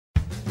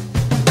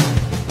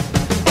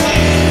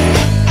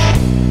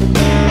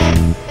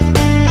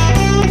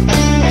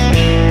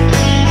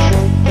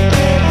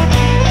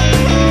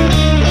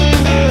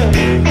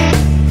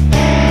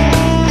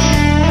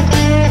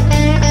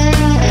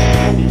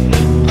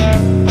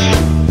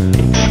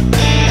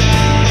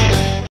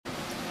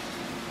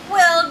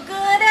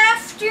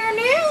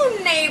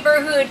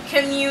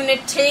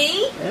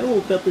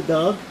up the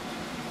dog?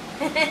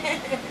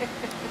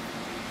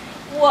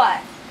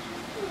 What?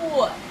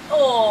 What?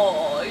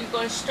 Oh, you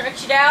gonna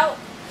stretch it out?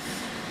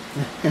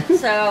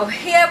 So,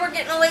 yeah, we're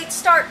getting a late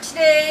start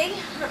today.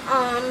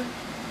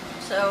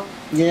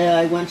 Yeah,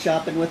 I went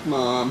shopping with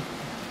Mom.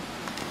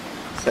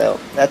 So,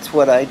 that's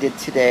what I did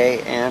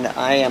today, and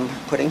I am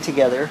putting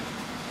together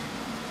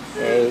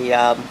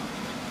a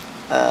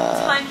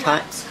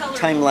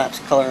time-lapse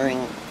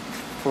coloring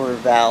for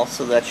Val,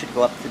 so that should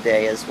go up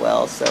today as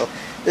well. So,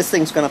 this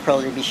thing's going to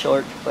probably be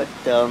short, but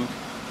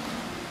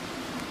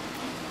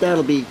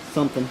that'll be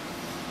something.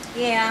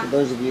 Yeah. For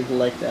those of you who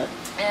like that.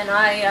 And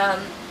I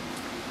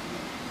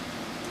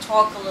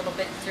talk a little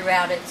bit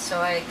throughout it, so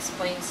I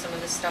explain some of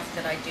the stuff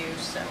that I do,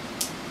 so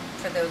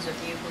for those of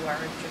you who are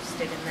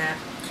interested in that.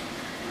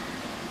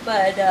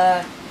 But,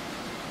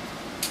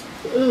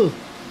 ooh.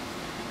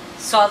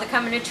 Saw the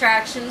coming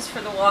attractions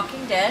for The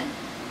Walking Dead.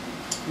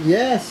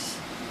 Yes.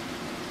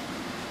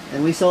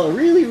 And we saw a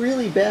really,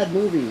 really bad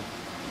movie.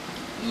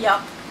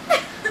 Yup.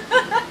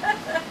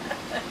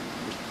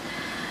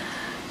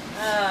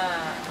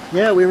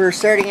 Yeah, we were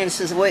starting and it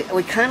says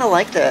we kind of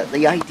like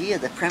the idea,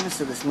 the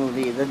premise of this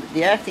movie.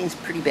 The acting's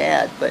pretty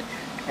bad, but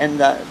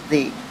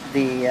the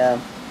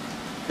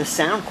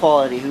sound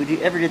quality, who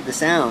ever did the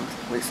sound,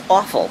 was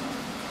awful.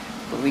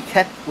 But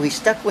we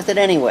stuck with it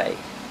anyway.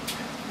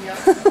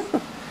 Yep.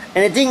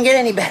 And it didn't get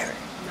any better.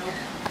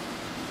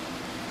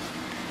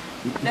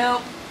 Nope.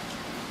 Nope.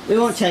 We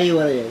won't tell you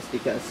what it is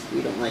because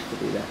we don't like to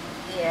do that.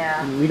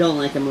 Yeah. When we don't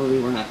like a movie,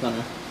 we're not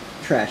gonna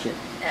trash it.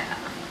 Yeah.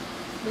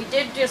 We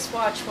did just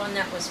watch one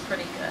that was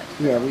pretty good.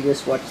 Yeah, we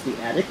just watched The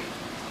Attic.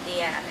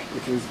 The Attic.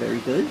 Which was very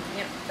good.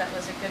 Yep, that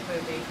was a good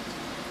movie.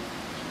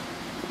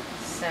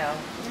 So,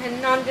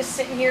 and I'm just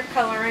sitting here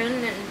coloring,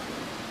 and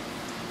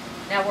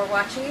now we're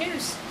watching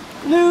news.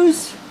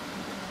 News!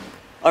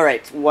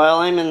 Alright, while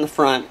I'm in the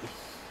front,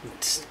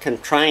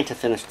 trying to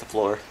finish the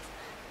floor,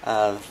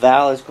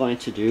 Val is going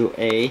to do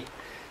a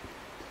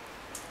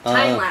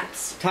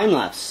time-lapse.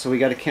 Time-lapse. So we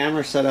got a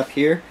camera set up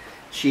here.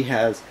 She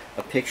has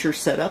a picture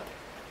set up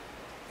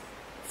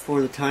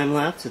for the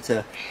time-lapse. It's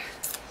a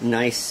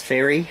nice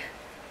fairy.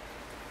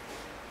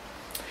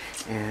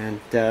 And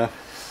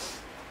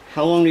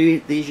how long do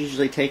these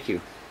usually take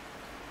you?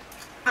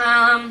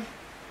 I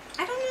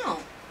don't know.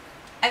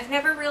 I've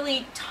never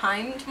really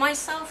timed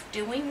myself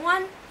doing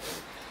one,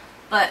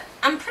 but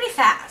I'm pretty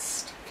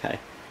fast. Okay.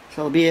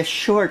 So it'll be a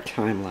short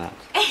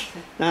time-lapse.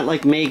 Not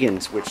like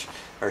Megan's, which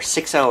are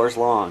 6 hours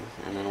long,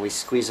 and then we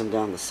squeeze them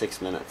down to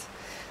 6 minutes.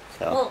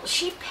 So. Well,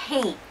 she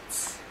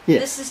paints. Yeah.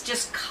 This is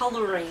just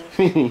coloring,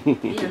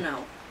 you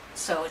know,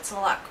 so it's a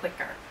lot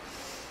quicker.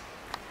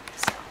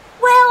 So.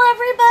 Well,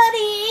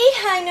 everybody,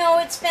 I know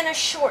it's been a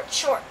short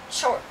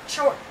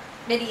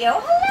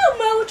video.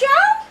 Hello,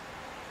 Mojo.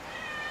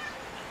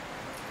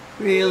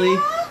 Really?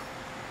 Yeah.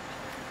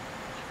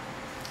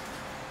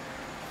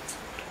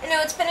 I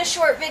know it's been a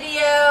short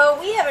video.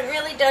 We haven't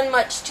really done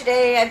much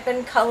today. I've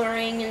been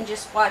coloring and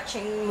just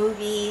watching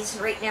movies.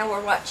 Right now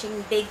we're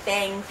watching Big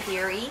Bang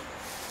Theory.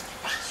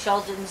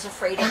 Sheldon's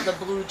afraid of the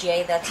blue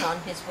jay that's on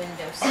his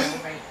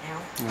windowsill right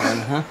now.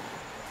 Uh-huh.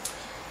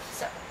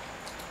 So,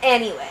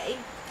 anyway,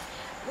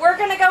 we're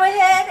going to go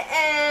ahead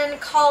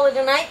and call it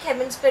a night.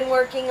 Kevin's been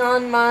working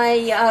on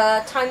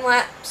my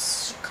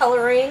time-lapse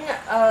coloring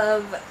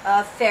of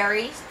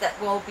fairies that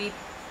will be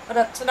put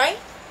up tonight.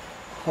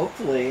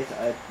 Hopefully,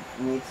 it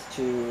needs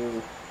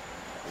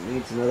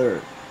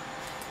another,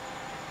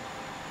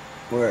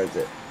 where is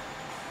it?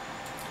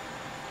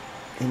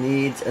 It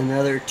needs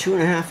another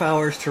 2.5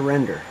 hours to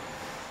render.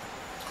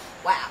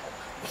 Wow.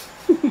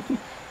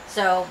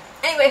 So,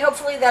 anyway,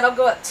 hopefully that'll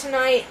go up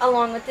tonight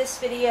along with this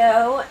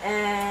video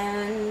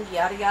and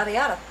yada yada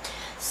yada.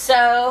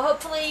 So,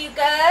 hopefully you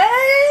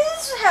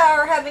guys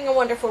are having a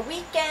wonderful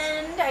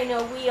weekend. I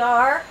know we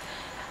are.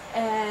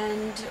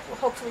 And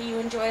hopefully you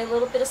enjoy a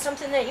little bit of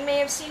something that you may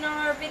have seen on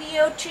our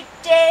video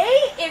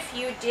today. If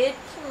you did,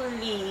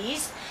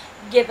 please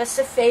give us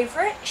a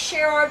favorite,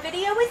 share our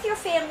video with your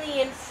family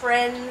and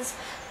friends,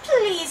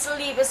 please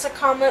leave us a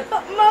comment,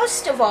 but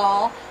most of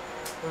all,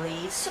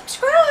 please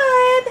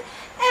subscribe,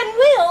 and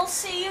we'll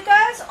see you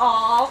guys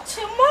all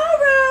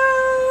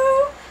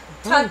tomorrow.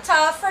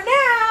 Ta-ta for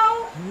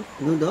now.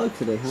 No dog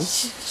today, huh?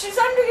 She's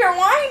under here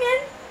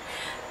whining.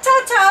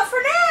 Ta-ta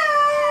for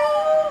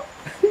now.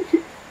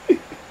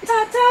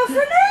 Ta-ta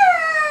for now!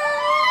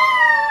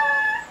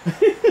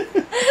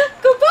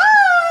 Goodbye!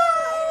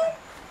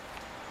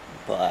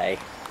 Bye.